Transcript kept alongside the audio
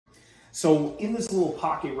So in this little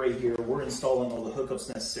pocket right here, we're installing all the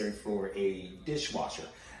hookups necessary for a dishwasher.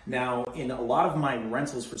 Now, in a lot of my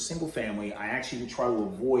rentals for single family, I actually try to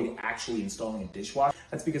avoid actually installing a dishwasher.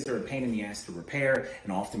 That's because they're a pain in the ass to repair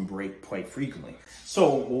and often break quite frequently.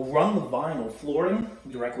 So we'll run the vinyl flooring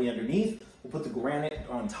directly underneath, we'll put the granite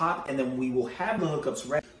on top, and then we will have the hookups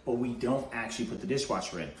ready, but we don't actually put the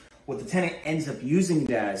dishwasher in. What the tenant ends up using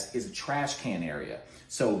it as is a trash can area.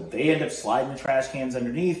 So they end up sliding the trash cans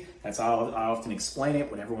underneath. That's how I often explain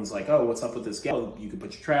it when everyone's like, oh, what's up with this guy? Oh, you can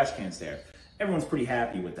put your trash cans there. Everyone's pretty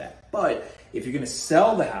happy with that. But if you're gonna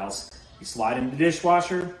sell the house, you slide in the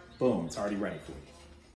dishwasher, boom, it's already ready for you.